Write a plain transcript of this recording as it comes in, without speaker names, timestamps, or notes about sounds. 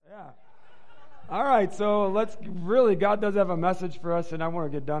All right, so God does have a message for us, and I want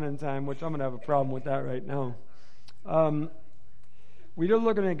to get done in time, which I'm going to have a problem with that right now. We're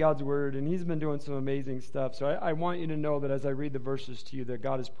looking at God's Word, and He's been doing some amazing stuff. So I want you to know that as I read the verses to you, that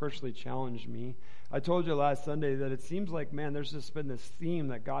God has personally challenged me. I told you last Sunday that it seems like, man, there's just been this theme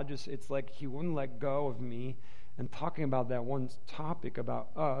that God it's like He wouldn't let go of me. And talking about that one topic about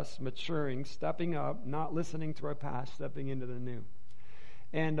us maturing, stepping up, not listening to our past, stepping into the new.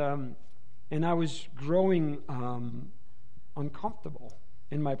 And I was growing uncomfortable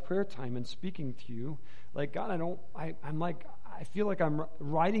in my prayer time and speaking to you. Like, God, I feel like I'm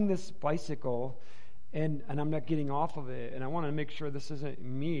riding this bicycle and I'm not getting off of it. And I want to make sure this isn't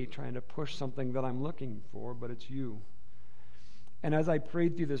me trying to push something that I'm looking for, but it's you. And as I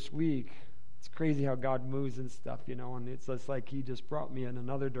prayed through this week, it's crazy how God moves and stuff, and it's just like He just brought me in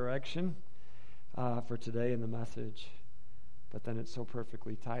another direction for today in the message. But then it's so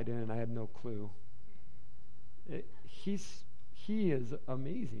perfectly tied in, and I had no clue. He is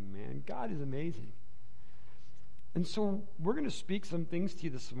amazing, man. God is amazing. And so we're going to speak some things to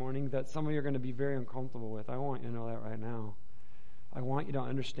you this morning that some of you are going to be very uncomfortable with. I want you to know that right now. I want you to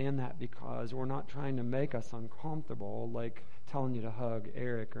understand that because we're not trying to make us uncomfortable, like telling you to hug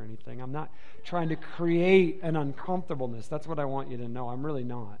Eric or anything. I'm not trying to create an uncomfortableness. That's what I want you to know. I'm really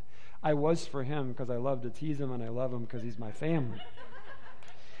not. I was for him because I love to tease him, and I love him because he's my family.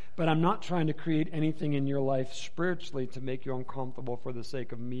 But I'm not trying to create anything in your life spiritually to make you uncomfortable for the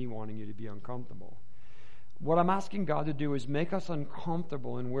sake of me wanting you to be uncomfortable. What I'm asking God to do is make us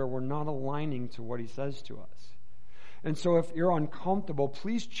uncomfortable in where we're not aligning to what He says to us. And so if you're uncomfortable,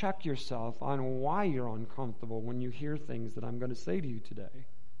 please check yourself on why you're uncomfortable when you hear things that I'm going to say to you today.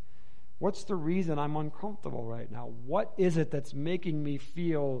 What's the reason I'm uncomfortable right now? What is it that's making me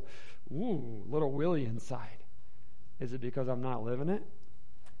feel, little Willie inside? Is it because I'm not living it?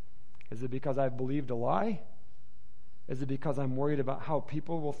 Is it because I've believed a lie? Is it because I'm worried about how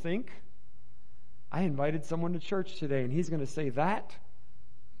people will think? I invited someone to church today, and he's going to say that.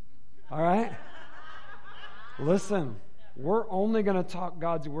 All right? Listen, we're only going to talk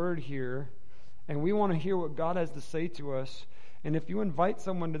God's Word here, and we want to hear what God has to say to us. And if you invite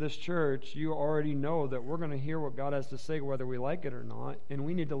someone to this church, you already know that we're going to hear what God has to say whether we like it or not, and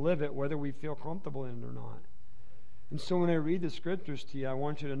we need to live it whether we feel comfortable in it or not. And so when I read the scriptures to you, I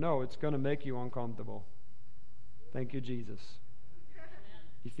want you to know it's going to make you uncomfortable. Thank you, Jesus.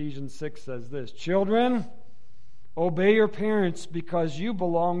 Ephesians 6 says this, "Children, obey your parents because you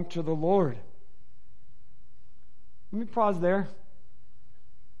belong to the Lord." Let me pause there.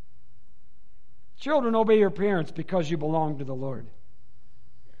 Children, obey your parents because you belong to the Lord.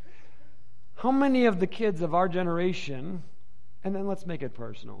 How many of the kids of our generation, and then let's make it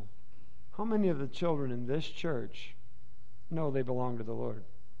personal, how many of the children in this church know they belong to the Lord?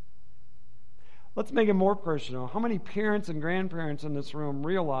 Let's make it more personal. How many parents and grandparents in this room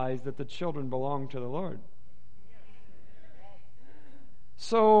realize that the children belong to the Lord?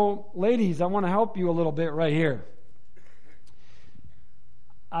 So, ladies, I want to help you a little bit right here.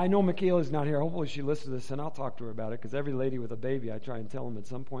 I know Michaela's not here. Hopefully she listens to this, and I'll talk to her about it, because every lady with a baby, I try and tell them at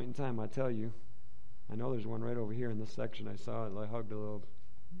some point in time, I tell you. I know there's one right over here in this section. I saw it. I hugged a little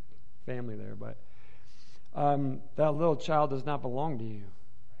family there. But that little child does not belong to you.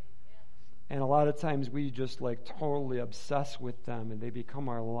 And a lot of times we just totally obsess with them, and they become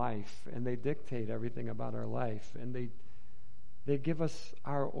our life, and they dictate everything about our life, and they give us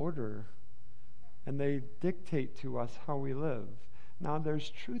our order, and they dictate to us how we live. Now, there's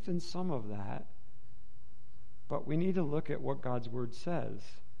truth in some of that, but we need to look at what God's Word says.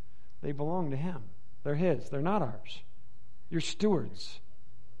 They belong to Him. They're His. They're not ours. You're stewards.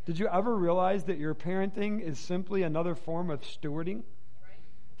 Did you ever realize that your parenting is simply another form of stewarding?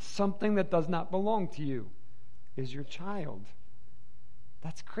 Something that does not belong to you is your child.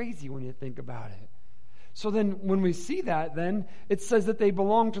 That's crazy when you think about it. So then when we see that, then it says that they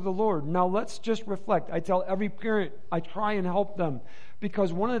belong to the Lord. Now let's just reflect. I tell every parent, I try and help them,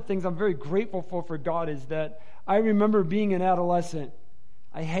 because one of the things I'm very grateful for God is that I remember being an adolescent.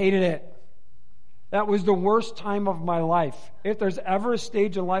 I hated it. That was the worst time of my life. If there's ever a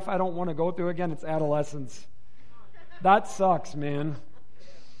stage in life I don't want to go through again, it's adolescence. That sucks, man.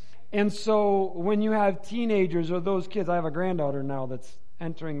 And so when you have teenagers or those kids, I have a granddaughter now that's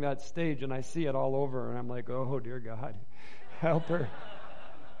entering that stage, and I see it all over, and I'm like, oh, dear God, help her.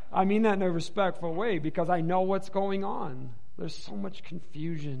 I mean that in a respectful way, because I know what's going on. There's so much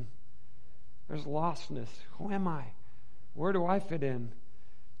confusion. There's lostness. Who am I? Where do I fit in?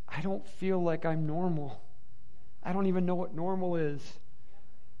 I don't feel like I'm normal. I don't even know what normal is.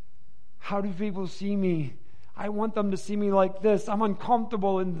 How do people see me? I want them to see me like this. I'm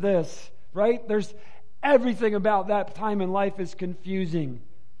uncomfortable in this. right? There's everything about that time in life is confusing.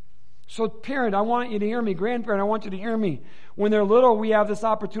 So parent, I want you to hear me. Grandparent, I want you to hear me. When they're little, we have this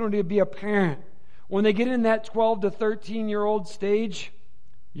opportunity to be a parent. When they get in that 12 to 13-year-old stage,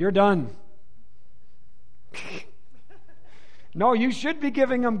 you're done. No, you should be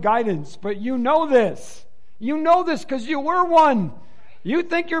giving them guidance, but you know this. You know this because you were one. You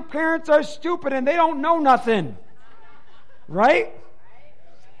think your parents are stupid and they don't know nothing. Right?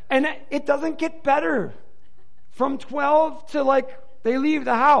 And it doesn't get better. From 12 to they leave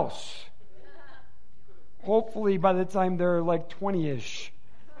the house. Hopefully by the time they're 20-ish.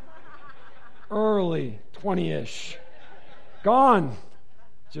 Early 20-ish. Gone.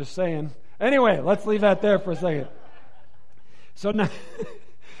 Just saying. Anyway, let's leave that there for a second. So now,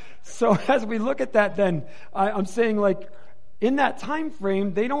 so as we look at that then, I'm saying in that time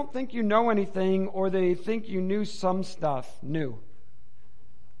frame, they don't think you know anything or they think you knew some stuff new.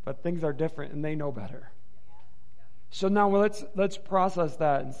 But things are different and they know better. So now let's process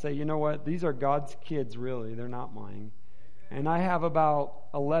that and say, you know what? These are God's kids, really. They're not mine. And I have about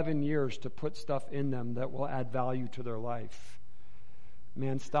 11 years to put stuff in them that will add value to their life.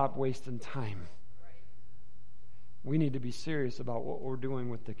 Man, stop wasting time. We need to be serious about what we're doing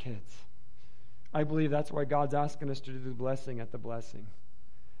with the kids. I believe that's why God's asking us to do the blessing at the blessing.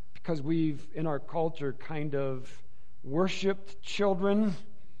 Because we've, in our culture, kind of worshipped children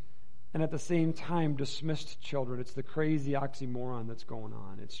and at the same time dismissed children. It's the crazy oxymoron that's going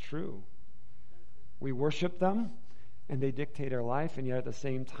on. It's true. We worship them and they dictate our life, and yet at the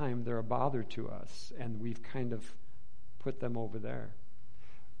same time they're a bother to us, and we've kind of put them over there.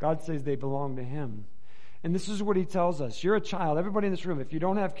 God says they belong to Him. And this is what He tells us. You're a child. Everybody in this room, if you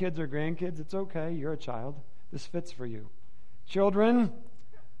don't have kids or grandkids, it's okay. You're a child. This fits for you. Children,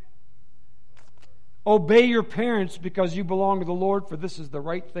 obey your parents because you belong to the Lord, for this is the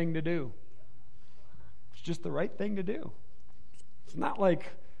right thing to do. It's just the right thing to do. It's not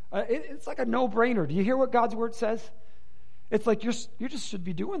it's like a no-brainer. Do you hear what God's Word says? It's like you just should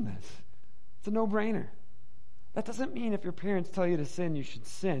be doing this. It's a no-brainer. That doesn't mean if your parents tell you to sin, you should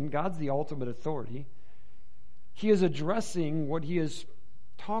sin. God's the ultimate authority. He is addressing what He is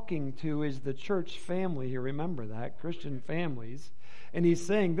talking to is the church family here. Remember that, Christian families. And He's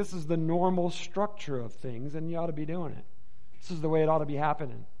saying this is the normal structure of things, and you ought to be doing it. This is the way it ought to be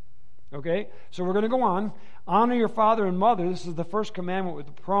happening. Okay? So we're going to go on. Honor your father and mother. This is the first commandment with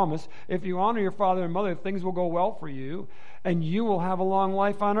the promise. If you honor your father and mother, things will go well for you, and you will have a long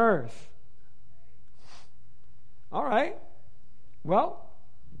life on earth. All right. Well,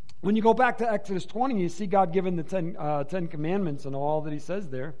 when you go back to Exodus 20, you see God giving the Ten Commandments and all that He says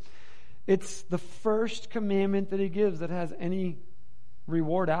there. It's the first commandment that He gives that has any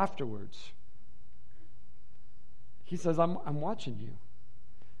reward afterwards. He says, I'm watching you.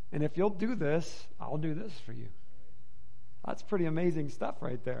 And if you'll do this, I'll do this for you. That's pretty amazing stuff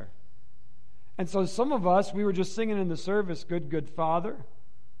right there. And so some of us, we were just singing in the service, Good, Good Father.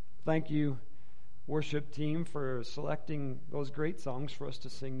 Thank you, worship team, for selecting those great songs for us to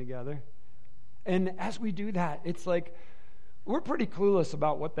sing together. And as we do that, it's like we're pretty clueless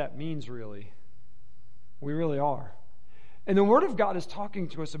about what that means, really. We really are. And the Word of God is talking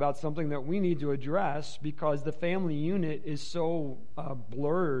to us about something that we need to address because the family unit is so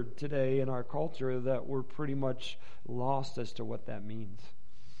blurred today in our culture that we're pretty much lost as to what that means.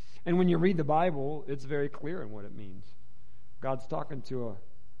 And when you read the Bible, it's very clear in what it means. God's talking to a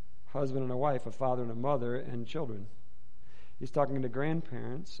husband and a wife, a father and a mother, and children. He's talking to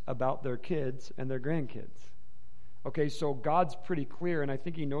grandparents about their kids and their grandkids. Okay, so God's pretty clear, and I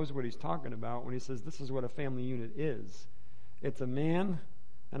think He knows what He's talking about when He says this is what a family unit is. It's a man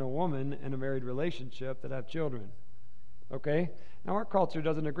and a woman in a married relationship that have children. Okay? Now, our culture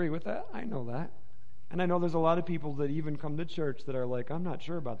doesn't agree with that. I know that. And I know there's a lot of people that even come to church that are like, I'm not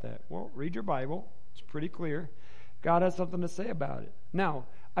sure about that. Well, read your Bible. It's pretty clear. God has something to say about it. Now,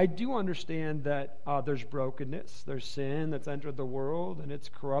 I do understand that there's brokenness. There's sin that's entered the world, and it's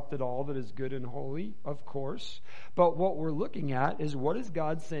corrupted all that is good and holy, of course. But what we're looking at is what is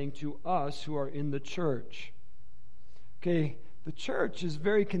God saying to us who are in the church? Okay, the church is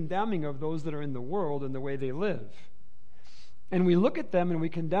very condemning of those that are in the world and the way they live. And we look at them and we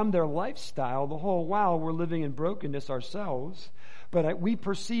condemn their lifestyle the whole while we're living in brokenness ourselves. But we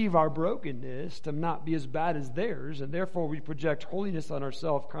perceive our brokenness to not be as bad as theirs, and therefore we project holiness on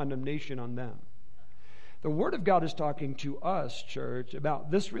ourselves, condemnation on them. The Word of God is talking to us, church,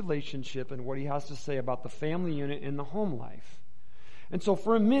 about this relationship and what He has to say about the family unit and the home life. And so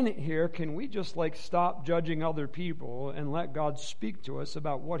for a minute here, can we just stop judging other people and let God speak to us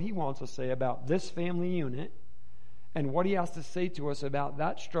about what He wants to say about this family unit and what he has to say to us about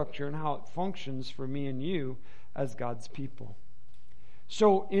that structure and how it functions for me and you as God's people.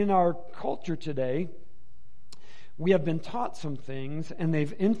 So in our culture today, we have been taught some things, and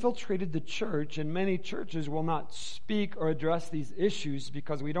they've infiltrated the church, and many churches will not speak or address these issues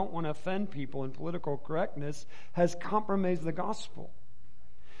because we don't want to offend people, and political correctness has compromised the gospel.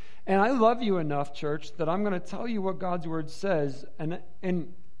 And I love you enough, church, that I'm going to tell you what God's word says,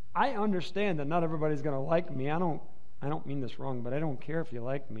 and I understand that not everybody's going to like me. I don't mean this wrong, but I don't care if you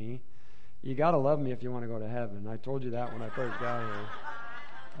like me. You got to love me if you want to go to heaven. I told you that when I first got here.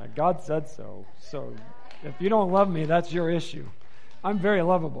 God said so. So if you don't love me, that's your issue. I'm very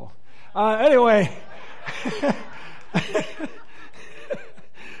lovable. Anyway.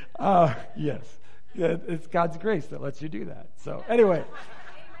 Yes. It's God's grace that lets you do that. So anyway.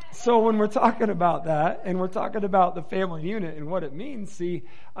 So when we're talking about that, and we're talking about the family unit and what it means, see,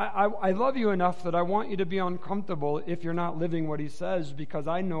 I love you enough that I want you to be uncomfortable if you're not living what he says, because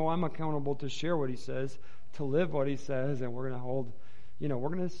I know I'm accountable to share what he says, to live what he says, and we're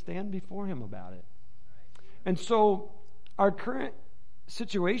going to stand before him about it. And so our current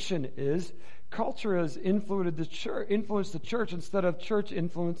situation is culture has influenced the church instead of church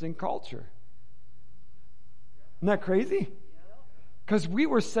influencing culture. Isn't that crazy? Because we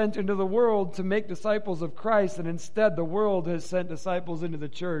were sent into the world to make disciples of Christ, and instead the world has sent disciples into the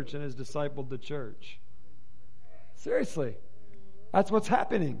church and has discipled the church. Seriously. That's what's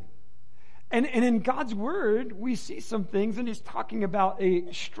happening. And in God's word, we see some things, and he's talking about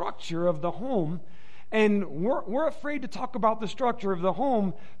a structure of the home. And we're afraid to talk about the structure of the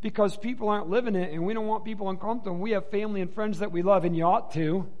home because people aren't living it, and we don't want people uncomfortable. We have family and friends that we love, and you ought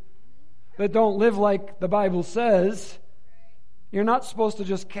to, that don't live like the Bible says. You're not supposed to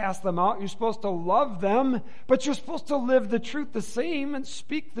just cast them out. You're supposed to love them, but you're supposed to live the truth the same and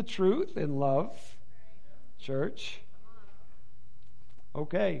speak the truth in love. Church.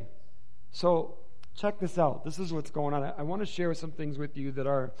 Okay. So check this out. This is what's going on. I want to share some things with you that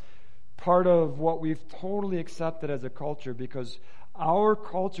are part of what we've totally accepted as a culture, because our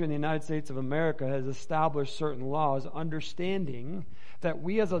culture in the United States of America has established certain laws, understanding that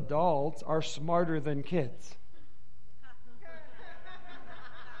we as adults are smarter than kids.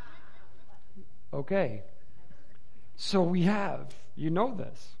 Okay. So we have,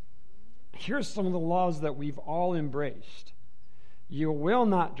 this. Here's some of the laws that we've all embraced. You will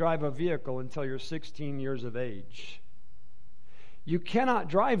not drive a vehicle until you're 16 years of age. You cannot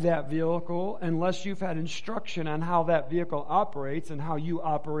drive that vehicle unless you've had instruction on how that vehicle operates and how you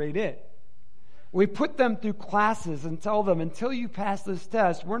operate it. We put them through classes and tell them, until you pass this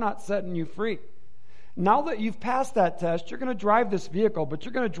test, we're not setting you free. Now that you've passed that test, you're going to drive this vehicle, but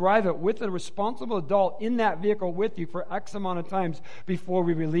you're going to drive it with a responsible adult in that vehicle with you for X amount of times before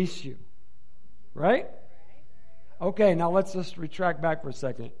we release you. Right? Okay, now let's just retract back for a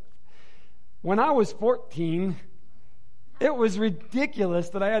second. When I was 14, it was ridiculous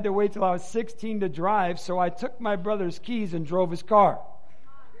that I had to wait till I was 16 to drive, so I took my brother's keys and drove his car.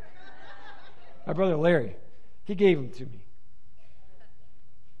 My brother Larry, he gave them to me.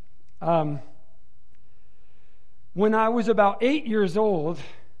 When I was about 8 years old,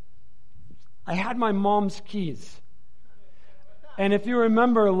 I had my mom's keys. And if you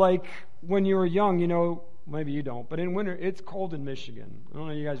remember, like, when you were young, maybe you don't, but in winter, it's cold in Michigan. I don't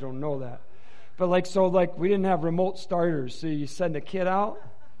know, you guys don't know that. But we didn't have remote starters, so you send a kid out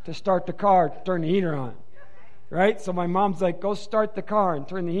to start the car, turn the heater on. Right? So my mom's like, go start the car and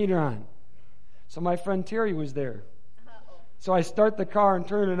turn the heater on. So my friend Terry was there. So I start the car and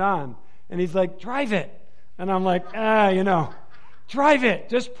turn it on. And he's like, drive it. And I'm like, drive it.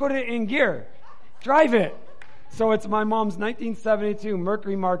 Just put it in gear. Drive it. So it's my mom's 1972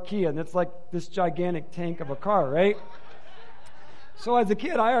 Mercury Marquis, and it's like this gigantic tank of a car, right? So as a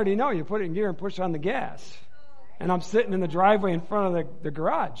kid, I already know you put it in gear and push on the gas. And I'm sitting in the driveway in front of the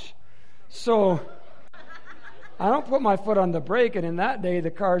garage. So I don't put my foot on the brake, and in that day, the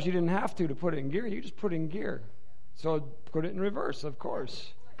cars, you didn't have to put it in gear. You just put it in gear. So put it in reverse, of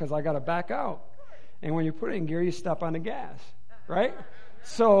course, because I got to back out. And when you put it in gear, you step on the gas, right?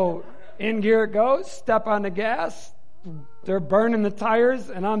 So in gear it goes, step on the gas, they're burning the tires,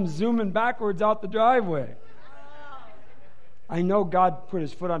 and I'm zooming backwards out the driveway. I know God put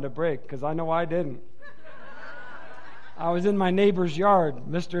his foot on the brake, because I know I didn't. I was in my neighbor's yard,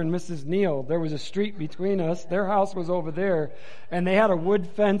 Mr. and Mrs. Neal. There was a street between us. Their house was over there, and they had a wood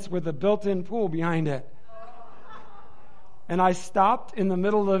fence with a built-in pool behind it. And I stopped in the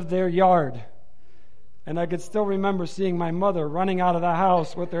middle of their yard. And I could still remember seeing my mother running out of the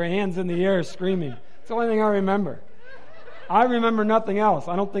house with her hands in the air screaming. It's the only thing I remember. I remember nothing else.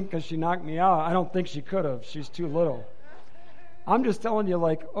 I don't think because she knocked me out. I don't think she could have. She's too little. I'm just telling you,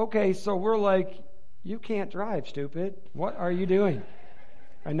 like, okay, so we're like, you can't drive, stupid. What are you doing?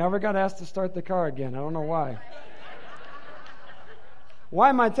 I never got asked to start the car again. I don't know why. Why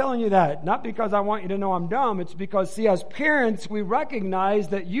am I telling you that? Not because I want you to know I'm dumb. It's because, see, as parents, we recognize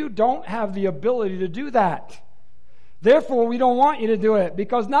that you don't have the ability to do that. Therefore, we don't want you to do it.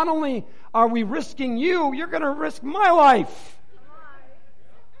 Because not only are we risking you, you're going to risk my life.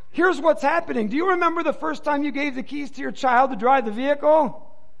 Here's what's happening. Do you remember the first time you gave the keys to your child to drive the vehicle?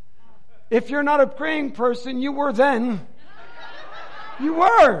 If you're not a praying person, you were then. You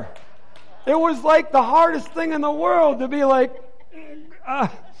were. It was like the hardest thing in the world to be like,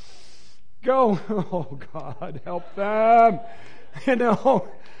 go. Oh, God, help them. You know.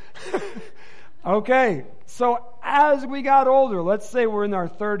 Okay, so as we got older, let's say we're in our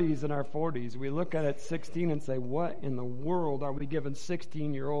 30s and our 40s, we look at 16 and say, what in the world are we giving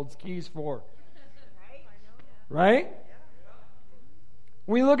 16-year-olds keys for? Right?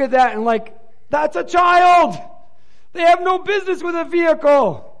 We look at that and like, that's a child. They have no business with a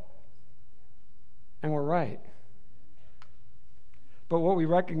vehicle. And we're right. But what we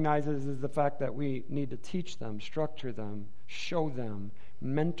recognize is the fact that we need to teach them, structure them, show them,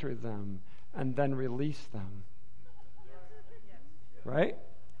 mentor them, and then release them. Right?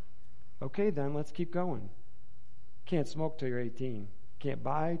 Okay, then let's keep going. Can't smoke till you're 18. Can't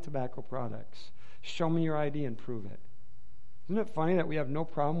buy tobacco products. Show me your ID and prove it. Isn't it funny that we have no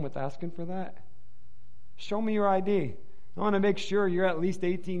problem with asking for that? Show me your ID. I want to make sure you're at least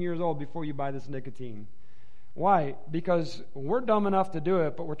 18 years old before you buy this nicotine. Why? Because we're dumb enough to do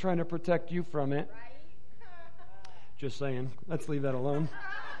it, but we're trying to protect you from it. Just saying. Let's leave that alone.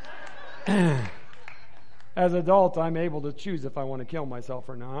 As adult, I'm able to choose if I want to kill myself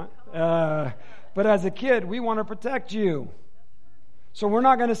or not. But as a kid, we want to protect you. So we're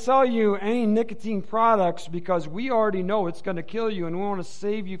not going to sell you any nicotine products because we already know it's going to kill you, and we want to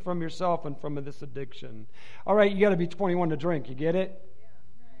save you from yourself and from this addiction. All right, you got to be 21 to drink. You get it?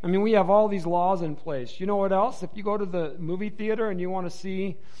 I mean, we have all these laws in place. You know what else? If you go to the movie theater and you want to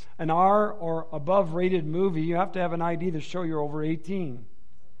see an R or above rated movie, you have to have an ID to show you're over 18.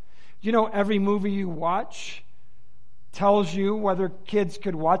 You know, every movie you watch tells you whether kids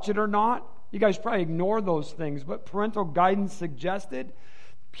could watch it or not. You guys probably ignore those things, but parental guidance suggested,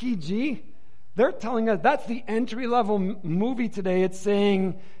 PG, they're telling us that's the entry-level movie today. It's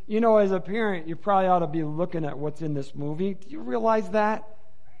saying, you know, as a parent, you probably ought to be looking at what's in this movie. Do you realize that?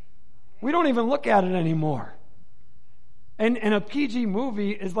 We don't even look at it anymore. And a PG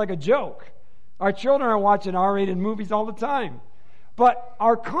movie is like a joke. Our children are watching R-rated movies all the time. But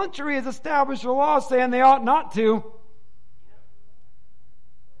our country has established a law saying they ought not to.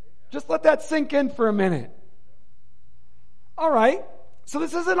 Just let that sink in for a minute. All right. So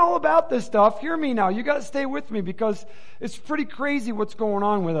this isn't all about this stuff. Hear me now. You got to stay with me because it's pretty crazy what's going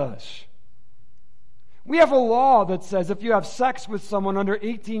on with us. We have a law that says if you have sex with someone under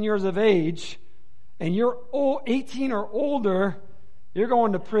 18 years of age and you're 18 or older, you're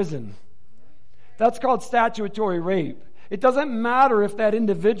going to prison. That's called statutory rape. It doesn't matter if that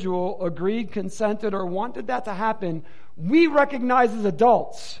individual agreed, consented, or wanted that to happen. We recognize as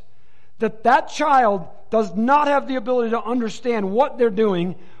adults that that child does not have the ability to understand what they're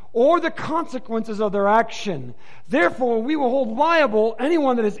doing or the consequences of their action. Therefore, we will hold liable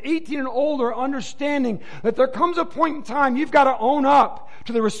anyone that is 18 and older, understanding that there comes a point in time you've got to own up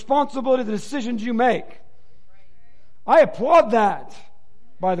to the responsibility of the decisions you make. I applaud that,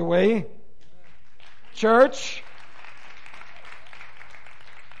 by the way. Church.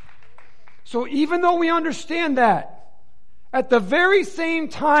 So even though we understand that, at the very same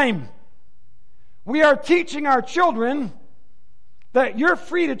time, we are teaching our children that you're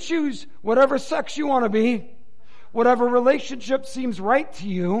free to choose whatever sex you want to be, whatever relationship seems right to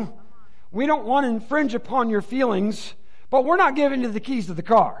you. We don't want to infringe upon your feelings, but we're not giving you the keys to the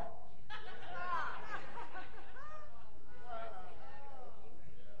car.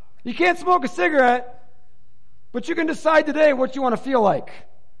 You can't smoke a cigarette, but you can decide today what you want to feel like.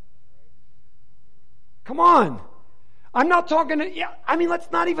 Come on. I'm not talking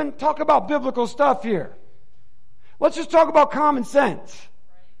let's not even talk about biblical stuff here. Let's just talk about common sense.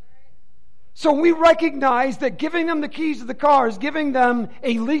 So we recognize that giving them the keys to the car is giving them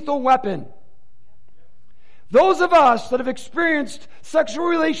a lethal weapon. Those of us that have experienced sexual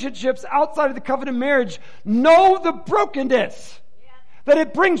relationships outside of the covenant marriage know the brokenness that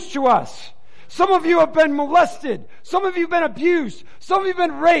it brings to us. Some of you have been molested. Some of you have been abused. Some of you have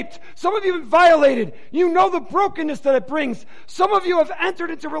been raped. Some of you have been violated. You know the brokenness that it brings. Some of you have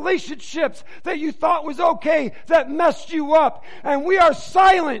entered into relationships that you thought was okay that messed you up. And we are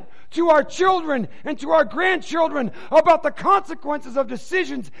silent to our children and to our grandchildren about the consequences of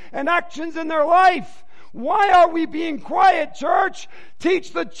decisions and actions in their life. Why are we being quiet, church?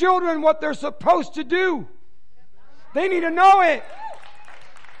 Teach the children what they're supposed to do. They need to know it.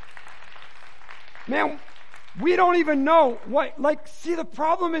 Man, we don't even know what, see, the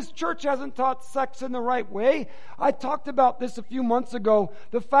problem is church hasn't taught sex in the right way. I talked about this a few months ago,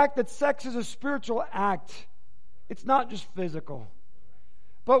 the fact that sex is a spiritual act. It's not just physical.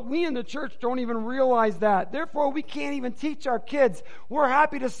 But we in the church don't even realize that. Therefore, we can't even teach our kids. We're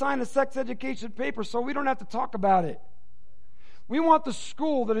happy to sign a sex education paper so we don't have to talk about it. We want the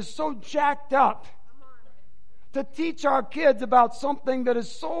school that is so jacked up to teach our kids about something that is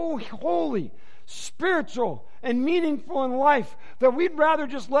so holy, spiritual, and meaningful in life that we'd rather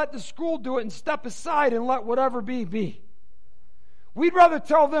just let the school do it and step aside and let whatever be. We'd rather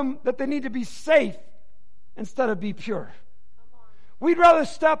tell them that they need to be safe instead of be pure. We'd rather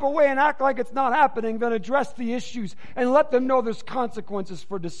step away and act like it's not happening than address the issues and let them know there's consequences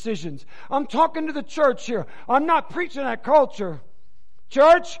for decisions. I'm talking to the church here. I'm not preaching at culture.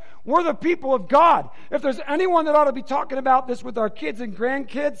 Church, we're the people of God. If there's anyone that ought to be talking about this with our kids and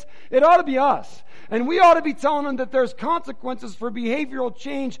grandkids, it ought to be us. And we ought to be telling them that there's consequences for behavioral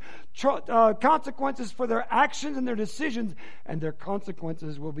change, consequences for their actions and their decisions, and their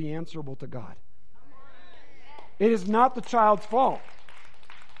consequences will be answerable to God. It is not the child's fault.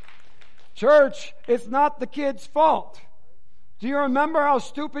 Church, it's not the kid's fault. Do you remember how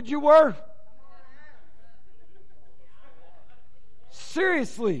stupid you were?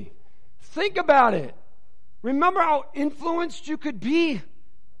 Seriously, think about it. Remember how influenced you could be?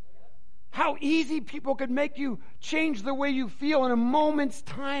 How easy people could make you change the way you feel in a moment's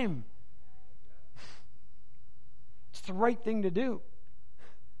time. It's the right thing to do.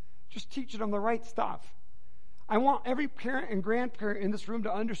 Just teaching them the right stuff. I want every parent and grandparent in this room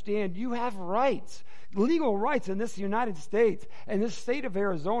to understand you have rights, legal rights in this United States. And this state of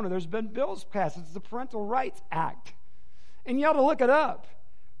Arizona, there's been bills passed. It's the Parental Rights Act. And you ought to look it up.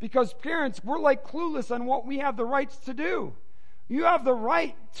 Because parents, we're like clueless on what we have the rights to do. You have the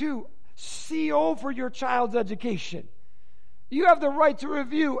right to see over your child's education. You have the right to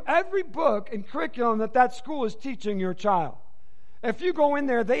review every book and curriculum that school is teaching your child. If you go in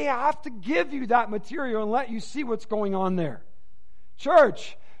there, they have to give you that material and let you see what's going on there.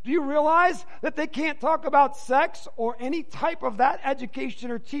 Church, do you realize that they can't talk about sex or any type of that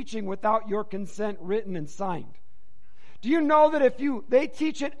education or teaching without your consent written and signed? Do you know that if they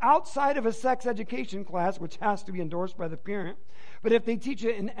teach it outside of a sex education class, which has to be endorsed by the parent, but if they teach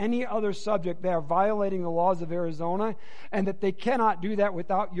it in any other subject, they are violating the laws of Arizona, and that they cannot do that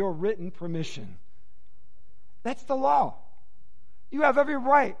without your written permission? That's the law. You have every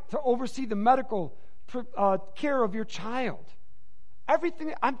right to oversee the medical care of your child.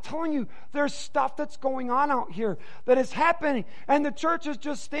 Everything, I'm telling you, there's stuff that's going on out here that is happening. And the church is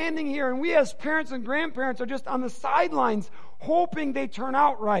just standing here, and we as parents and grandparents are just on the sidelines hoping they turn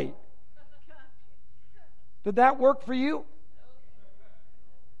out right. Did that work for you?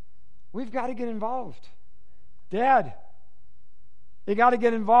 We've got to get involved. Dad, you got to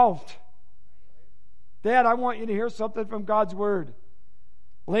get involved. Dad, I want you to hear something from God's Word.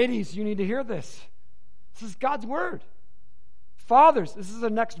 Ladies, you need to hear this. This is God's Word. Fathers, this is the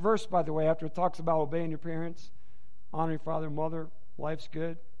next verse, by the way, after it talks about obeying your parents, honoring father and mother. Life's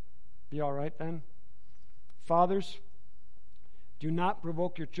good. Be all right then. Fathers, do not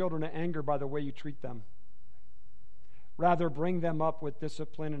provoke your children to anger by the way you treat them. Rather, bring them up with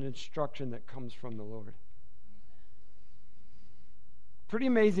discipline and instruction that comes from the Lord. Pretty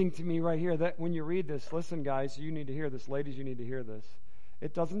amazing to me right here that when you read this, listen guys, you need to hear this. Ladies, you need to hear this.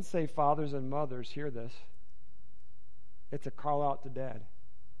 It doesn't say fathers and mothers, hear this. It's a call out to dad.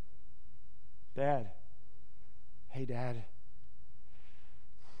 Dad. Hey, Dad.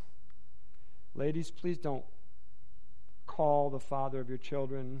 Ladies, please don't call the father of your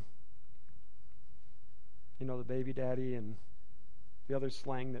children, the baby daddy and the other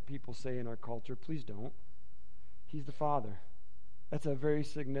slang that people say in our culture. Please don't. He's the father. That's a very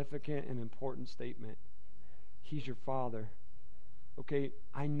significant and important statement. He's your father. Okay,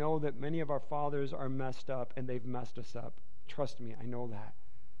 I know that many of our fathers are messed up and they've messed us up. Trust me, I know that.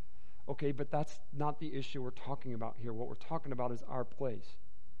 Okay, but that's not the issue we're talking about here. What we're talking about is our place.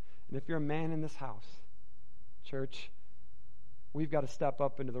 And if you're a man in this house, church, we've got to step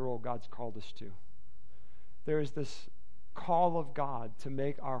up into the role God's called us to. There is this call of God to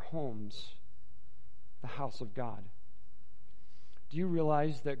make our homes the house of God. Do you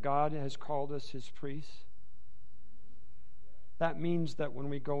realize that God has called us his priests? That means that when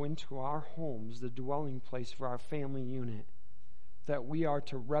we go into our homes, the dwelling place for our family unit, that we are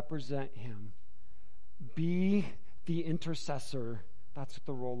to represent him. Be the intercessor. That's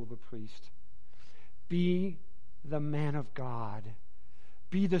the role of a priest. Be the man of God.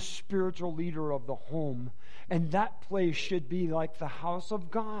 Be the spiritual leader of the home. And that place should be like the house of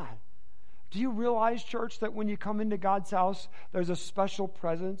God. Do you realize, church, that when you come into God's house, there's a special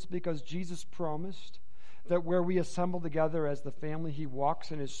presence because Jesus promised that where we assemble together as the family, he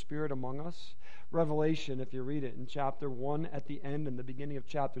walks in his spirit among us? Revelation, if you read it in chapter 1 at the end and the beginning of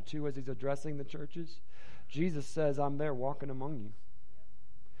chapter 2 as he's addressing the churches, Jesus says, I'm there walking among you.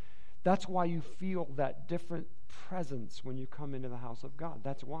 That's why you feel that different presence when you come into the house of God.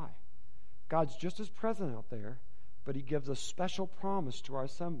 That's why. God's just as present out there, but he gives a special promise to our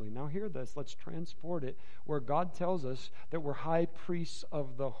assembly. Now hear this. Let's transport it where God tells us that we're high priests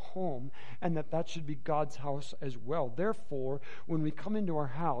of the home and that should be God's house as well. Therefore, when we come into our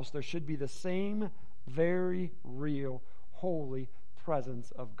house, there should be the same very real, holy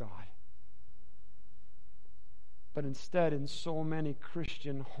presence of God. But instead, in so many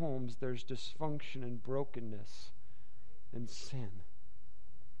Christian homes, there's dysfunction and brokenness and sin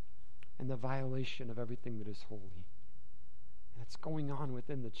and the violation of everything that is holy. And it's going on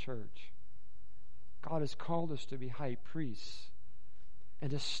within the church. God has called us to be high priests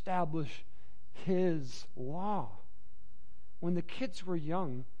and establish his law. When the kids were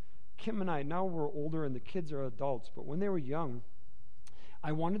young, Kim and I, now we're older and the kids are adults, but when they were young,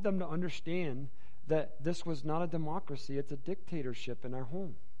 I wanted them to understand that this was not a democracy, it's a dictatorship in our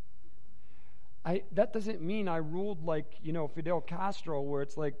home. That doesn't mean I ruled like, Fidel Castro, where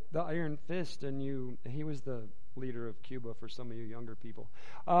it's like the iron fist and he was the leader of Cuba for some of you younger people.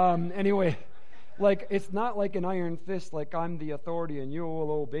 Anyway, like it's not like an iron fist, like I'm the authority and you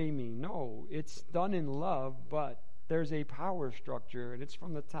will obey me. No, it's done in love, but there's a power structure and it's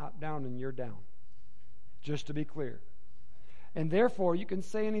from the top down and you're down. Just to be clear. And therefore, you can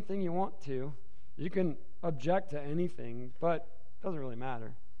say anything you want to. You can object to anything, but it doesn't really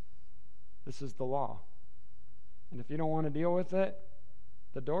matter. This is the law. And if you don't want to deal with it,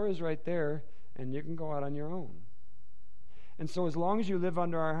 the door is right there, and you can go out on your own. And so as long as you live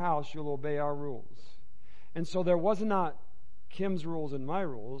under our house, you'll obey our rules. And so there was not Kim's rules and my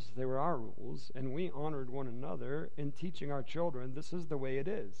rules. They were our rules, and we honored one another in teaching our children this is the way it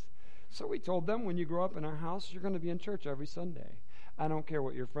is. So we told them, when you grow up in our house, you're going to be in church every Sunday. I don't care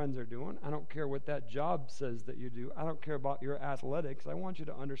what your friends are doing. I don't care what that job says that you do. I don't care about your athletics. I want you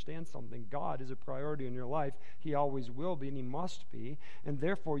to understand something. God is a priority in your life. He always will be, and he must be. And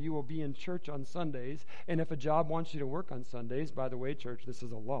therefore, you will be in church on Sundays. And if a job wants you to work on Sundays, by the way, church, this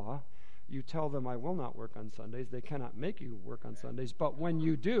is a law. You tell them, I will not work on Sundays. They cannot make you work on Sundays. But when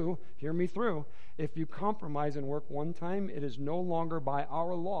you do, hear me through, if you compromise and work one time, it is no longer by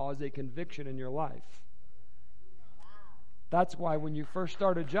our laws a conviction in your life. That's why when you first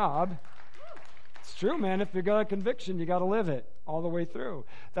start a job, it's true, man, if you got a conviction, you got to live it all the way through.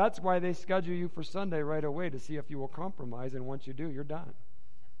 That's why they schedule you for Sunday right away to see if you will compromise, and once you do, you're done.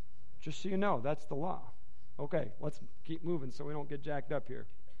 Just so you know, that's the law. Okay, let's keep moving so we don't get jacked up here.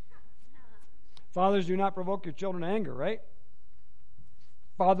 Fathers, do not provoke your children to anger, right?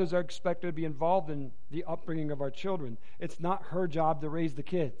 Fathers are expected to be involved in the upbringing of our children. It's not her job to raise the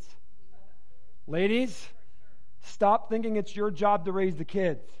kids. Ladies, stop thinking it's your job to raise the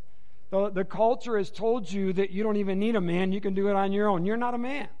kids. The culture has told you that you don't even need a man. You can do it on your own. You're not a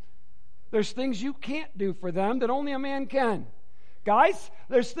man. There's things you can't do for them that only a man can. Guys,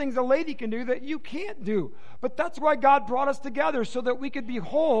 there's things a lady can do that you can't do. But that's why God brought us together, so that we could be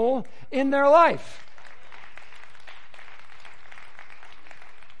whole in their life.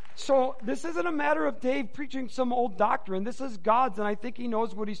 So this isn't a matter of Dave preaching some old doctrine. This is God's, and I think he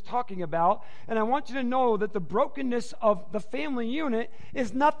knows what he's talking about. And I want you to know that the brokenness of the family unit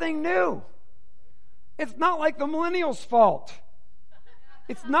is nothing new. It's not like the millennials' fault.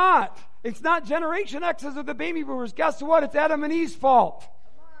 It's not. It's not Generation X's or the baby boomers. Guess what? It's Adam and Eve's fault.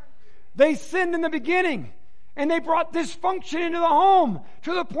 They sinned in the beginning, and they brought dysfunction into the home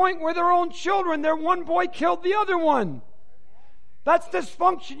to the point where their own children, their one boy killed the other one. That's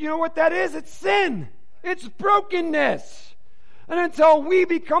dysfunction. You know what that is? It's sin. It's brokenness. And until we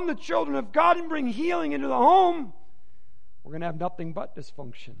become the children of God and bring healing into the home, we're going to have nothing but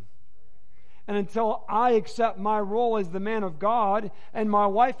dysfunction. And until I accept my role as the man of God and my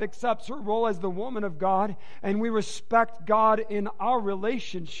wife accepts her role as the woman of God and we respect God in our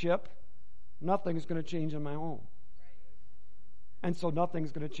relationship, nothing's going to change in my home. And so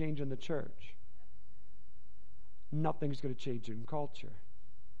nothing's going to change in the church. nothing's going to change in culture.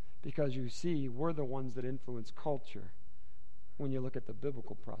 Because you see, we're the ones that influence culture when you look at the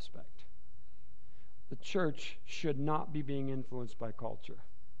biblical prospect. The church should not be being influenced by culture.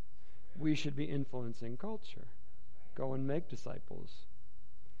 We should be influencing culture. Go and make disciples.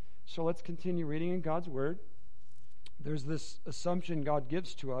 So let's continue reading in God's Word. There's this assumption God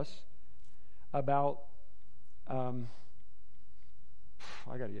gives to us about, I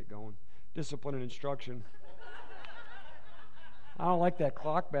got to get going, discipline and instruction. I don't like that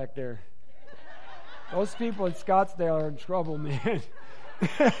clock back there. Those people in Scottsdale are in trouble, man.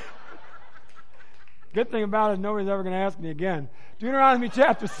 Good thing about it is nobody's ever going to ask me again. Deuteronomy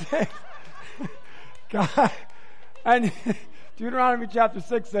chapter 6. God, and Deuteronomy chapter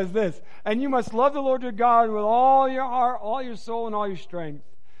 6 says this, and you must love the Lord your God with all your heart, all your soul, and all your strength.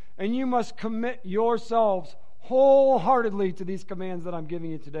 And you must commit yourselves wholeheartedly to these commands that I'm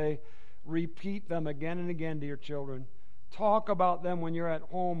giving you today. Repeat them again and again to your children. Talk about them when you're at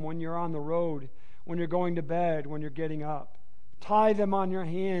home, when you're on the road, when you're going to bed, when you're getting up. Tie them on your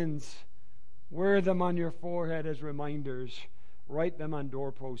hands. Wear them on your forehead as reminders. Write them on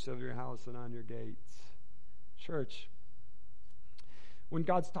doorposts of your house and on your gates. Church, when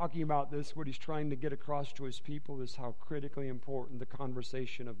God's talking about this, what He's trying to get across to His people is how critically important the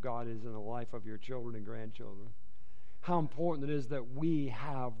conversation of God is in the life of your children and grandchildren. How important it is that we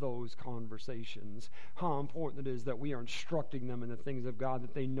have those conversations. How important it is that we are instructing them in the things of God,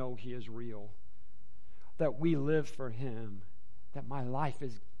 that they know He is real. That we live for Him. That my life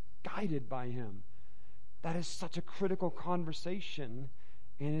is guided by Him. That is such a critical conversation,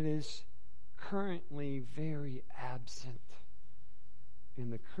 and it is currently very absent in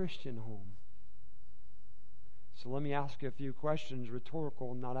the Christian home. So let me ask you a few questions,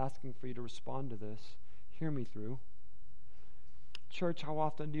 rhetorical. I'm not asking for you to respond to this. Hear me through. Church, how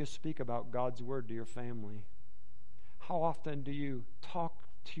often do you speak about God's Word to your family? How often do you talk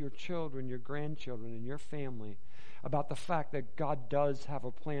to your children, your grandchildren, and your family about the fact that God does have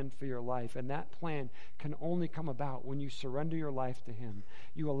a plan for your life, and that plan can only come about when you surrender your life to Him.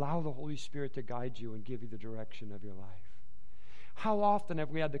 You allow the Holy Spirit to guide you and give you the direction of your life. How often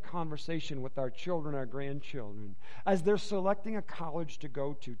have we had the conversation with our children, our grandchildren, as they're selecting a college to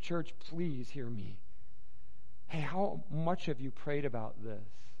go to? Church, please hear me. Hey, how much have you prayed about this?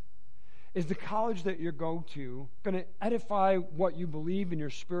 Is the college that you're going to edify what you believe in your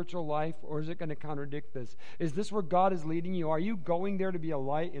spiritual life, or is it going to contradict this? Is this where God is leading you? Are you going there to be a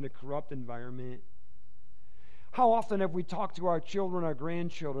light in a corrupt environment? How often have we talked to our children, our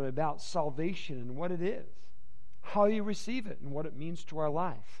grandchildren about salvation and what it is, how you receive it and what it means to our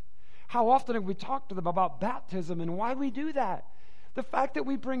life? How often have we talked to them about baptism and why we do that? The fact that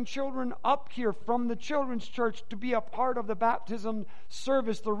we bring children up here from the children's church to be a part of the baptism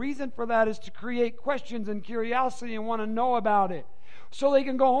service, the reason for that is to create questions and curiosity and want to know about it. So they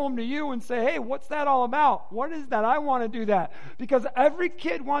can go home to you and say, hey, what's that all about? What is that? I want to do that. Because every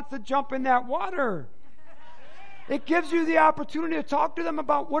kid wants to jump in that water. It gives you the opportunity to talk to them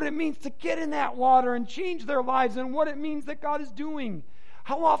about what it means to get in that water and change their lives and what it means that God is doing.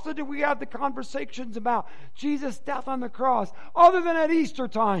 How often do we have the conversations about Jesus' death on the cross, other than at Easter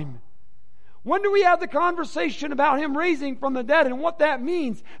time? When do we have the conversation about Him raising from the dead and what that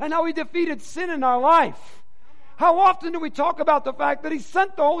means and how He defeated sin in our life? How often do we talk about the fact that He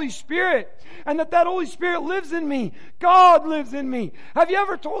sent the Holy Spirit and that Holy Spirit lives in me? God lives in me. Have you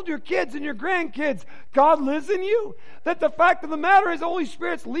ever told your kids and your grandkids, God lives in you? That the fact of the matter is the Holy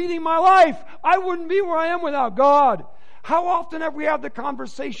Spirit's leading my life. I wouldn't be where I am without God. How often have we had the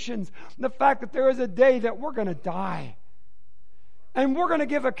conversations, the fact that there is a day that we're going to die and we're going to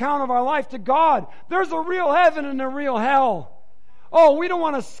give account of our life to God? There's a real heaven and a real hell. Oh, we don't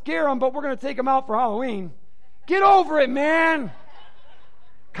want to scare them, but we're going to take them out for Halloween. Get over it, man.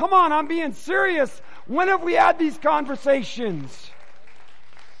 Come on, I'm being serious. When have we had these conversations?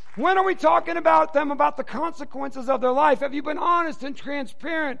 When are we talking about them, about the consequences of their life? Have you been honest and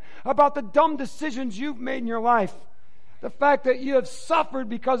transparent about the dumb decisions you've made in your life? The fact that you have suffered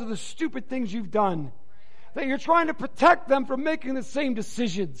because of the stupid things you've done. That you're trying to protect them from making the same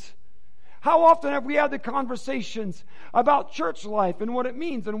decisions. How often have we had the conversations about church life and what it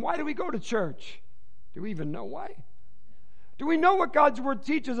means and why do we go to church? Do we even know why? Do we know what God's Word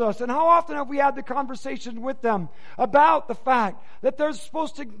teaches us? And how often have we had the conversation with them about the fact that they're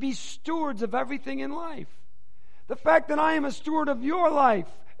supposed to be stewards of everything in life? The fact that I am a steward of your life.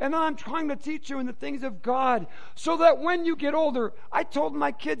 And I'm trying to teach you in the things of God so that when you get older, I told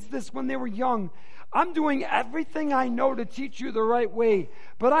my kids this when they were young, I'm doing everything I know to teach you the right way,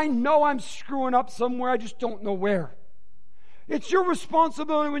 but I know I'm screwing up somewhere, I just don't know where. It's your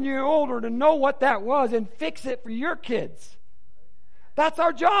responsibility when you're older to know what that was and fix it for your kids. That's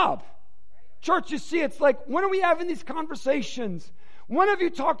our job. Church, you see, it's like, when are we having these conversations? When have you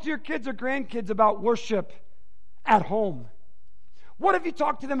talked to your kids or grandkids about worship at home? What have you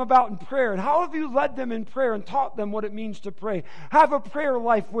talked to them about in prayer? And how have you led them in prayer and taught them what it means to pray? Have a prayer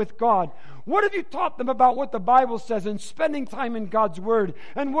life with God. What have you taught them about what the Bible says and spending time in God's Word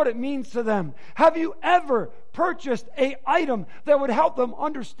and what it means to them? Have you ever purchased an item that would help them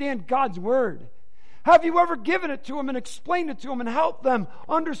understand God's Word? Have you ever given it to them and explained it to them and helped them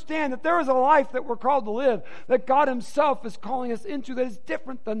understand that there is a life that we're called to live, that God Himself is calling us into, that is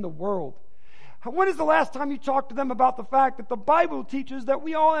different than the world? When is the last time you talked to them about the fact that the Bible teaches that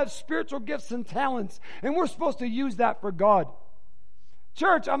we all have spiritual gifts and talents, and we're supposed to use that for God?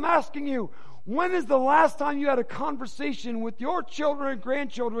 Church, I'm asking you, when is the last time you had a conversation with your children and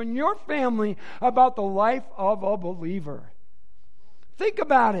grandchildren, your family, about the life of a believer? Think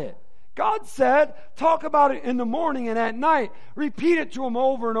about it. God said, talk about it in the morning and at night. Repeat it to them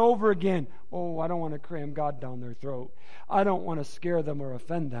over and over again. Oh, I don't want to cram God down their throat. I don't want to scare them or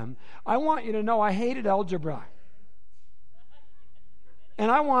offend them. I want you to know I hated algebra.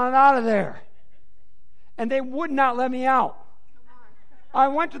 And I wanted out of there. And they would not let me out. I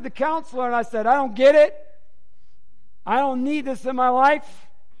went to the counselor and I said, I don't get it. I don't need this in my life.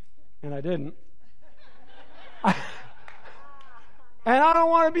 And I didn't. And I don't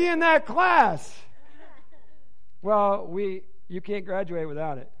want to be in that class. Well, you can't graduate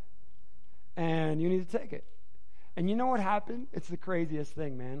without it. And you need to take it. And you know what happened? It's the craziest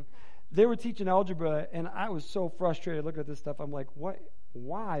thing, man. They were teaching algebra, and I was so frustrated looking at this stuff. I'm like, what?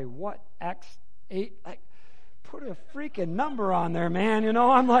 Why? What? X, 8? Like, put a freaking number on there, man. You know,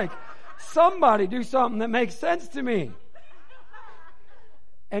 I'm like, somebody do something that makes sense to me.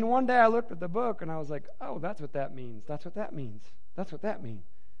 And one day I looked at the book, and I was like, oh, that's what that means. That's what that means. That's what that means.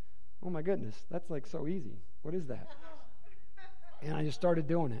 Oh, my goodness. That's like so easy. What is that? And I just started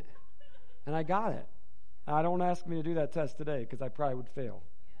doing it. And I got it. I don't ask me to do that test today because I probably would fail.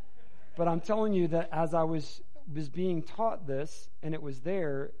 But I'm telling you that as I was being taught this, and it was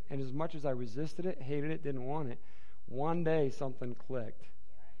there, and as much as I resisted it, hated it, didn't want it, one day something clicked.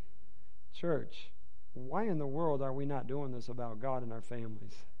 Church, why in the world are we not doing this about God and our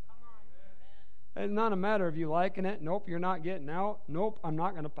families? It's not a matter of you liking it. Nope, you're not getting out. Nope, I'm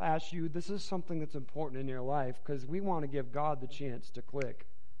not going to pass you. This is something that's important in your life because we want to give God the chance to click.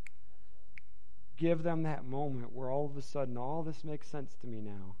 Give them that moment where all of a sudden all this makes sense to me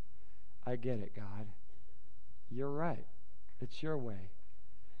now. I get it, God. You're right. It's your way.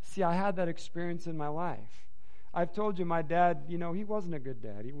 See, I had that experience in my life. I've told you my dad, he wasn't a good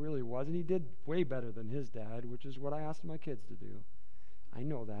dad. He really wasn't. He did way better than his dad, which is what I asked my kids to do. I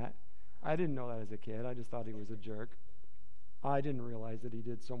know that. I didn't know that as a kid. I just thought he was a jerk. I didn't realize that he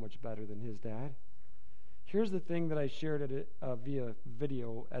did so much better than his dad. Here's the thing that I shared via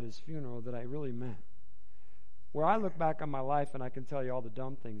video at his funeral that I really meant. Where I look back on my life and I can tell you all the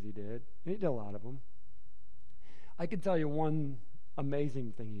dumb things he did. And he did a lot of them. I can tell you one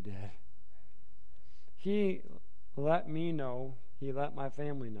amazing thing he did. He let me know, he let my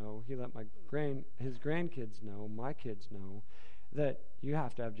family know, he let his grandkids know, my kids know, that you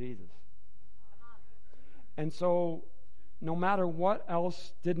have to have Jesus. And so, no matter what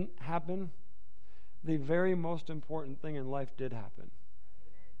else didn't happen, the very most important thing in life did happen.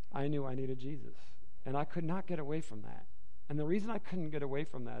 I knew I needed Jesus. And I could not get away from that. And the reason I couldn't get away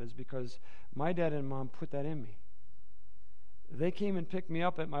from that is because my dad and mom put that in me. They came and picked me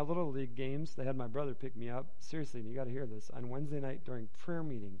up at my Little League games. They had my brother pick me up. Seriously, and you got to hear this. On Wednesday night during prayer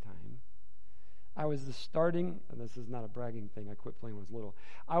meeting time, I was the starting, and this is not a bragging thing, I quit playing when I was little.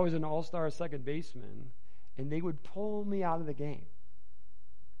 I was an all-star second baseman, and they would pull me out of the game.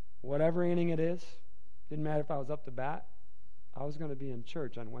 Whatever inning it is, didn't matter if I was up to bat, I was going to be in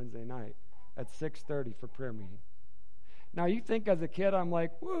church on Wednesday night at 6:30 for prayer meeting. Now, you think as a kid, I'm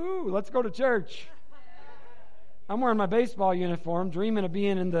like, woohoo, let's go to church. I'm wearing my baseball uniform, dreaming of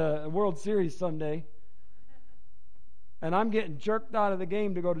being in the World Series someday. And I'm getting jerked out of the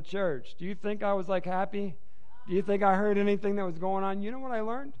game to go to church. Do you think I was happy? Do you think I heard anything that was going on? You know what I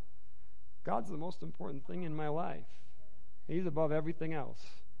learned? God's the most important thing in my life. He's above everything else.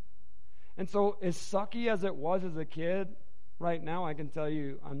 And so as sucky as it was as a kid, right now I can tell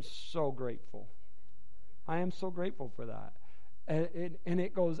you I'm so grateful. I am so grateful for that. And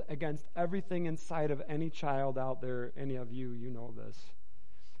it goes against everything inside of any child out there, any of you know this.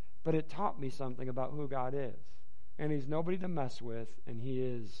 But it taught me something about who God is. And He's nobody to mess with, and He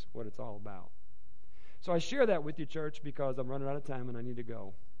is what it's all about. So I share that with you, church, because I'm running out of time and I need to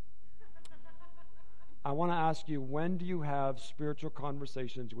go. I want to ask you, when do you have spiritual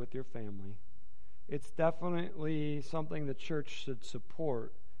conversations with your family? It's definitely something the church should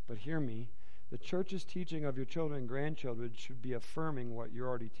support, but hear me. The church's teaching of your children and grandchildren should be affirming what you're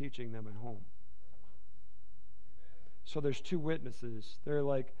already teaching them at home. So there's two witnesses. They're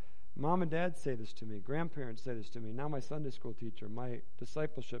like, Mom and Dad say this to me. Grandparents say this to me. Now my Sunday school teacher, my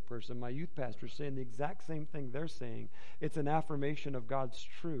discipleship person, my youth pastor is saying the exact same thing they're saying. It's an affirmation of God's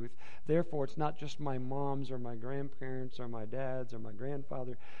truth. Therefore, it's not just my mom's or my grandparents or my dad's or my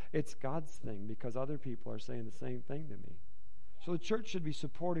grandfather. It's God's thing because other people are saying the same thing to me. So the church should be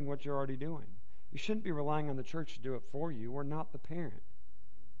supporting what you're already doing. You shouldn't be relying on the church to do it for you. We're not the parent.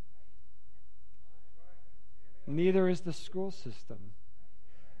 Neither is the school system.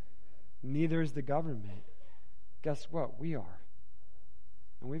 Neither is the government. Guess what? We are.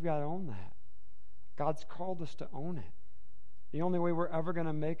 And we've got to own that. God's called us to own it. The only way we're ever going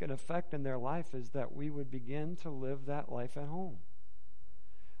to make an effect in their life is that we would begin to live that life at home.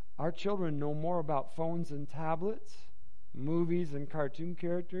 Our children know more about phones and tablets, movies and cartoon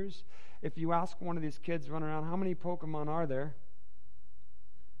characters. If you ask one of these kids running around, how many Pokemon are there?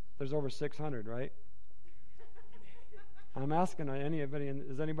 There's over 600, right? I'm asking anybody,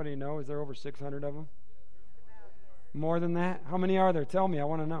 does anybody know? Is there over 600 of them? More than that? How many are there? Tell me, I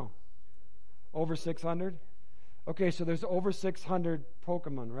want to know. Over 600? Okay, so there's over 600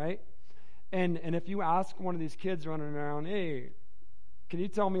 Pokemon, right? And if you ask one of these kids running around, hey, can you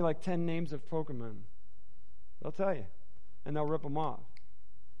tell me like 10 names of Pokemon? They'll tell you, and they'll rip them off.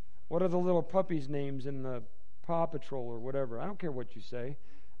 What are the little puppies' names in the Paw Patrol or whatever? I don't care what you say.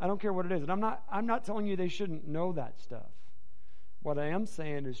 I don't care what it is. And I'm not telling you they shouldn't know that stuff. What I am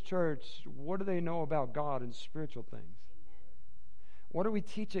saying is, church, what do they know about God and spiritual things? What are we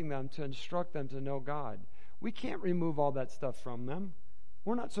teaching them to instruct them to know God? We can't remove all that stuff from them.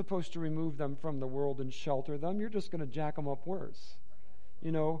 We're not supposed to remove them from the world and shelter them. You're just going to jack them up worse.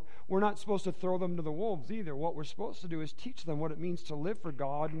 You know, we're not supposed to throw them to the wolves either. What we're supposed to do is teach them what it means to live for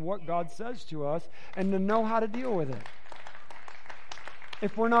God and what God says to us and to know how to deal with it.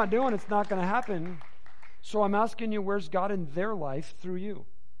 If we're not doing it, it's not going to happen. So I'm asking you, where's God in their life through you?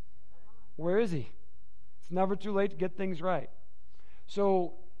 Where is He? It's never too late to get things right.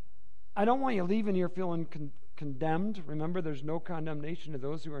 So I don't want you leaving here feeling condemned. Remember, there's no condemnation to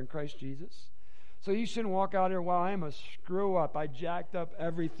those who are in Christ Jesus. So you shouldn't walk out here, wow, I am a screw up. I jacked up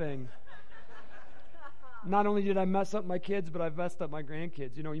everything. Not only did I mess up my kids, but I've messed up my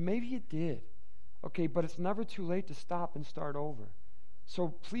grandkids. You know, maybe you did. Okay, but it's never too late to stop and start over.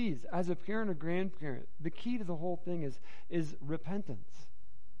 So please, as a parent or grandparent, the key to the whole thing is repentance.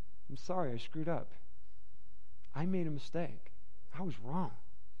 I'm sorry, I screwed up. I made a mistake. I was wrong.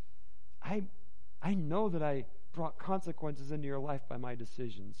 I know that I brought consequences into your life by my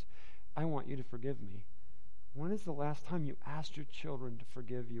decisions. I want you to forgive me. When is the last time you asked your children to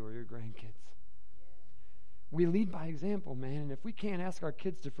forgive you or your grandkids? We lead by example, man, and if we can't ask our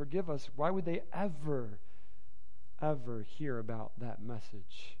kids to forgive us, why would they ever hear about that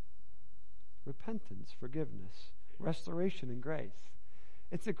message? Repentance, forgiveness, restoration, and grace.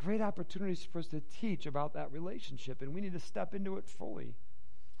 It's a great opportunity for us to teach about that relationship, and we need to step into it fully.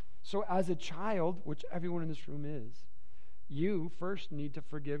 So as a child, which everyone in this room is, you first need to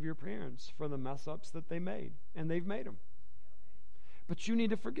forgive your parents for the mess-ups that they made, and they've made them. But you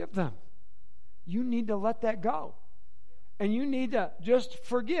need to forgive them. You need to let that go. And you need to just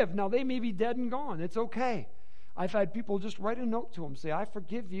forgive. Now, they may be dead and gone. It's okay. I've had people just write a note to them, say, I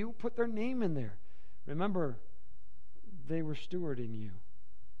forgive you, put their name in there. Remember, they were stewarding you.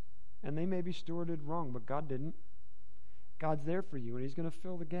 And they may be stewarded wrong, but God didn't. God's there for you, and He's going to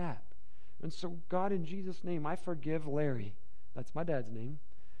fill the gap. And so, God, in Jesus' name, I forgive Larry, that's my dad's name,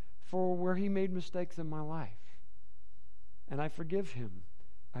 for where he made mistakes in my life. And I forgive him.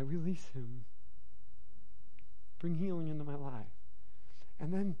 I release him. Bring healing into my life.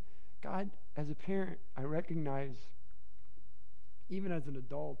 And then, God, as a parent, I recognize, even as an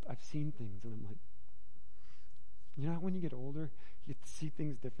adult, I've seen things, and I'm like, you know, when you get older, you see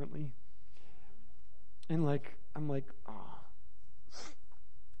things differently. And I'm like, oh,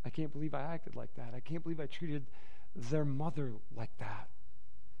 I can't believe I acted like that. I can't believe I treated their mother like that.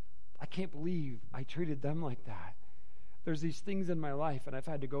 I can't believe I treated them like that. There's these things in my life, and I've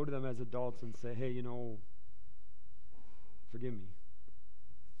had to go to them as adults and say, hey, you know, forgive me.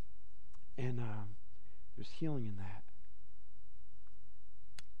 And there's healing in that.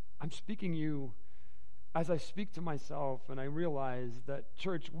 I'm speaking you as I speak to myself, and I realize that,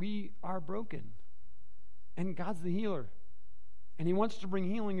 church, we are broken. And God's the healer. And He wants to bring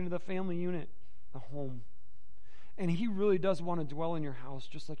healing into the family unit, the home. And He really does want to dwell in your house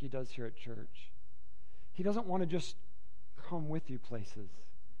just like He does here at church. He doesn't want to just come with you places.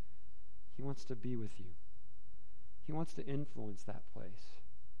 He wants to be with you. He wants to influence that place.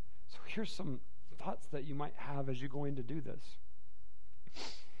 So here's some thoughts that you might have as you're going to do this.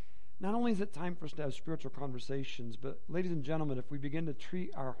 Not only is it time for us to have spiritual conversations, but ladies and gentlemen, if we begin to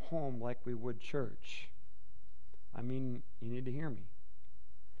treat our home like we would church, I mean, you need to hear me.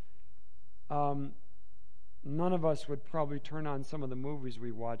 None of us would probably turn on some of the movies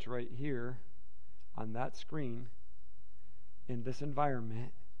we watch right here on that screen in this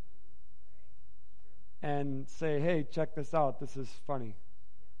environment and say, hey, check this out, this is funny.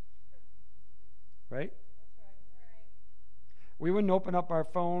 Right? We wouldn't open up our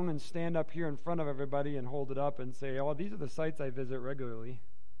phone and stand up here in front of everybody and hold it up and say, oh, these are the sites I visit regularly.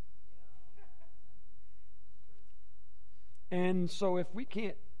 And so if we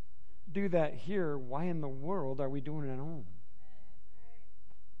can't do that here, why in the world are we doing it at home?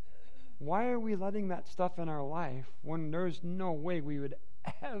 Why are we letting that stuff in our life when there's no way we would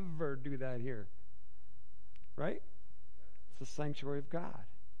ever do that here? Right? It's the sanctuary of God.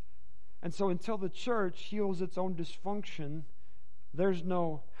 And so until the church heals its own dysfunction, there's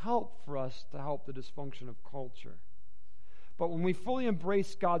no help for us to help the dysfunction of culture. But when we fully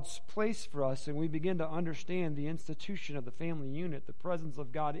embrace God's place for us and we begin to understand the institution of the family unit, the presence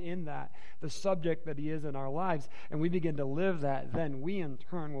of God in that, the subject that He is in our lives, and we begin to live that, then we in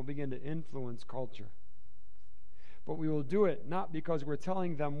turn will begin to influence culture. But we will do it not because we're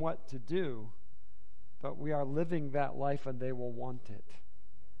telling them what to do, but we are living that life and they will want it.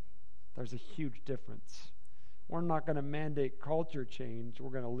 There's a huge difference. We're not going to mandate culture change. We're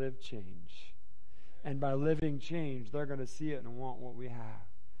going to live change. And by living change, they're going to see it and want what we have.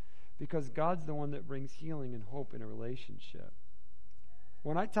 Because God's the one that brings healing and hope in a relationship.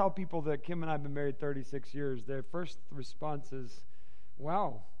 When I tell people that Kim and I have been married 36 years, their first response is,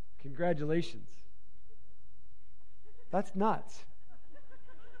 wow, congratulations. That's nuts.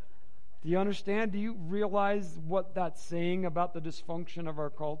 Do you understand? Do you realize what that's saying about the dysfunction of our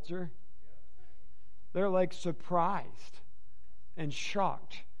culture? They're like surprised and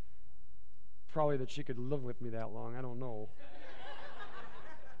shocked. Probably that she could live with me that long. I don't know.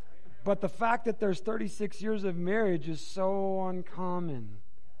 But the fact that there's 36 years of marriage is so uncommon.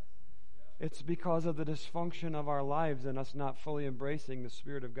 It's because of the dysfunction of our lives and us not fully embracing the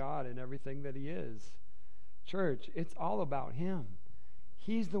Spirit of God and everything that He is. Church, it's all about Him.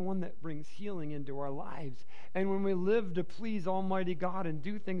 He's the one that brings healing into our lives. And when we live to please Almighty God and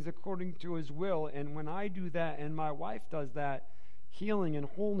do things according to His will, and when I do that and my wife does that, healing and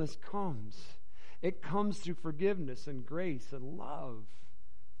wholeness comes. It comes through forgiveness and grace and love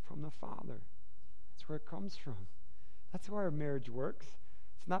from the Father. That's where it comes from. That's why our marriage works.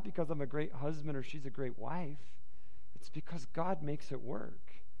 It's not because I'm a great husband or she's a great wife. It's because God makes it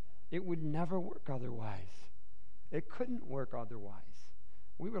work. It would never work otherwise. It couldn't work otherwise.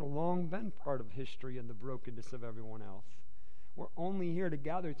 We would have long been part of history and the brokenness of everyone else. We're only here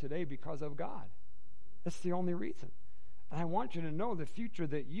together today because of God. That's the only reason. And I want you to know the future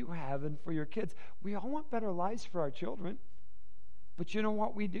that you have and for your kids. We all want better lives for our children. But you know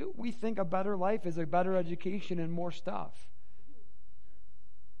what we do? We think a better life is a better education and more stuff.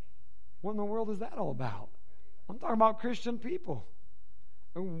 What in the world is that all about? I'm talking about Christian people.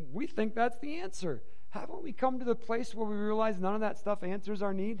 We think that's the answer. Haven't we come to the place where we realize none of that stuff answers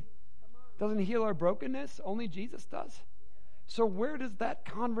our need? Doesn't heal our brokenness? Only Jesus does. So where does that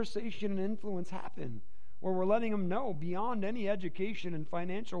conversation and influence happen? Where we're letting them know beyond any education and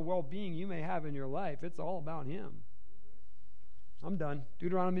financial well-being you may have in your life, it's all about Him. I'm done.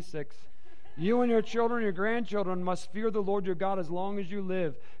 Deuteronomy 6. You and your children, your grandchildren must fear the Lord your God as long as you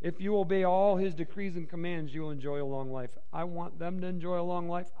live. If you obey all His decrees and commands, you will enjoy a long life. I want them to enjoy a long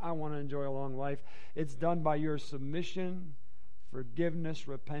life. I want to enjoy a long life. It's done by your submission, forgiveness,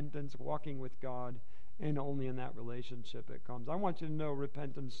 repentance, walking with God, and only in that relationship it comes. I want you to know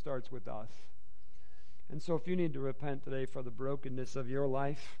repentance starts with us. And so if you need to repent today for the brokenness of your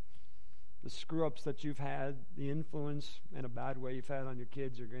life, the screw-ups that you've had, the influence in a bad way you've had on your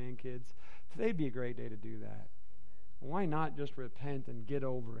kids, your grandkids, today'd be a great day to do that. Why not just repent and get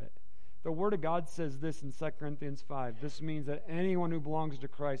over it? The Word of God says this in 2 Corinthians 5. This means that anyone who belongs to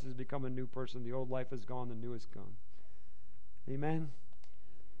Christ has become a new person. The old life is gone, the new is gone. Amen?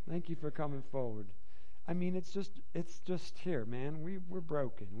 Thank you for coming forward. I mean, it's just here, man. We're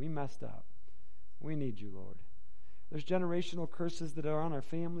broken. We messed up. We need you, Lord. There's generational curses that are on our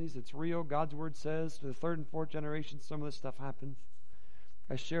families. It's real. God's Word says to the third and fourth generation, some of this stuff happens.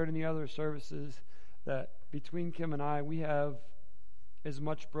 I shared in the other services that between Kim and I, we have as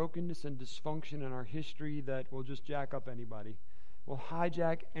much brokenness and dysfunction in our history that will just jack up anybody. Will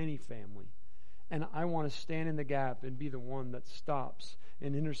hijack any family. And I want to stand in the gap and be the one that stops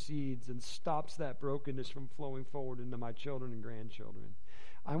and intercedes and stops that brokenness from flowing forward into my children and grandchildren.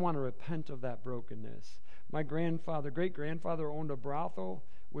 I want to repent of that brokenness. My great-grandfather owned a brothel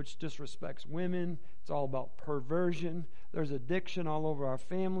which disrespects women. It's all about perversion. There's addiction all over our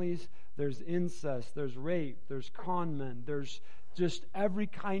families. There's incest. There's rape. There's con men. There's just every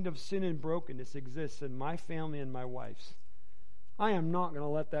kind of sin and brokenness exists in my family and my wife's. I am not going to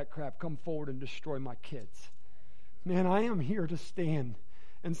let that crap come forward and destroy my kids. Man, I am here to stand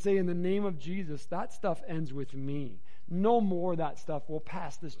and say in the name of Jesus, that stuff ends with me. No more of that stuff will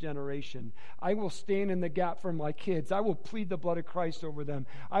pass this generation. I will stand in the gap for my kids. I will plead the blood of Christ over them.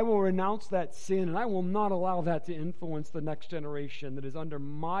 I will renounce that sin, and I will not allow that to influence the next generation that is under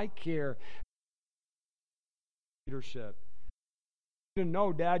my care. Leadership.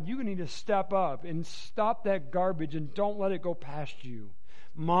 No, Dad, you need to step up and stop that garbage and don't let it go past you.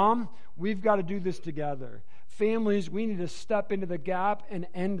 Mom, we've got to do this together. Families, we need to step into the gap and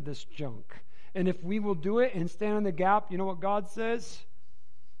end this junk. And if we will do it and stand in the gap, you know what God says?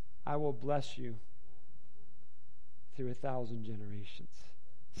 I will bless you through 1,000 generations.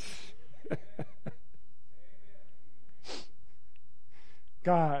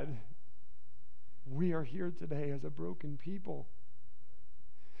 God, we are here today as a broken people.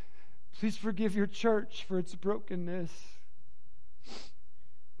 Please forgive your church for its brokenness,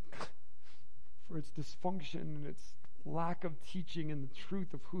 for its dysfunction and its lack of teaching and the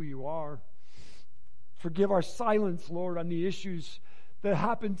truth of who you are. Forgive our silence, Lord, on the issues that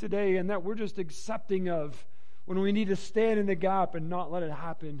happen today and that we're just accepting of when we need to stand in the gap and not let it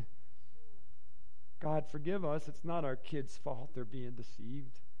happen. God, forgive us. It's not our kids' fault they're being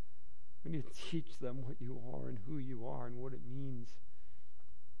deceived. We need to teach them what you are and who you are and what it means.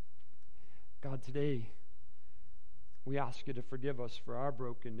 God, today, we ask you to forgive us for our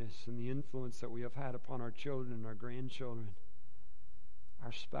brokenness and the influence that we have had upon our children and our grandchildren,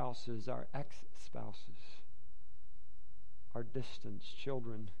 our spouses, our ex-spouses, our distant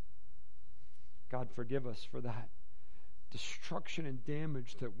children. God, forgive us for that destruction and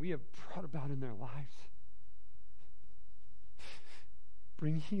damage that we have brought about in their lives.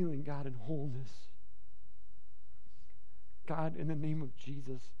 Bring healing, God, and wholeness. God, in the name of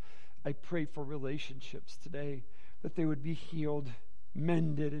Jesus, I pray for relationships today, that they would be healed,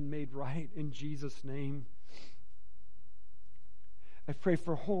 mended, and made right in Jesus' name. I pray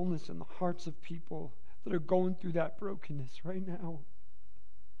for wholeness in the hearts of people that are going through that brokenness right now.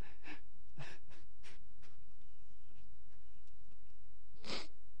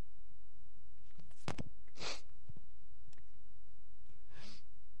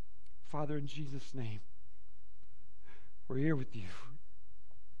 Father, in Jesus' name, we're here with you.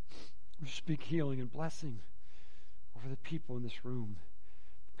 We speak healing and blessing over the people in this room,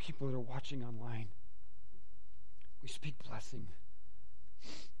 the people that are watching online. We speak blessing.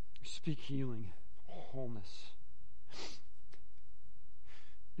 We speak healing, wholeness.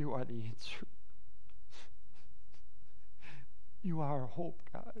 You are the answer. You are our hope,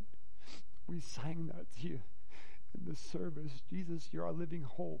 God. We sang that to you in the service. Jesus, you're our living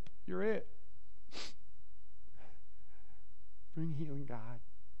hope. You're it. Bring healing, God.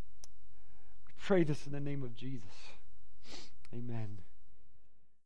 We pray this in the name of Jesus.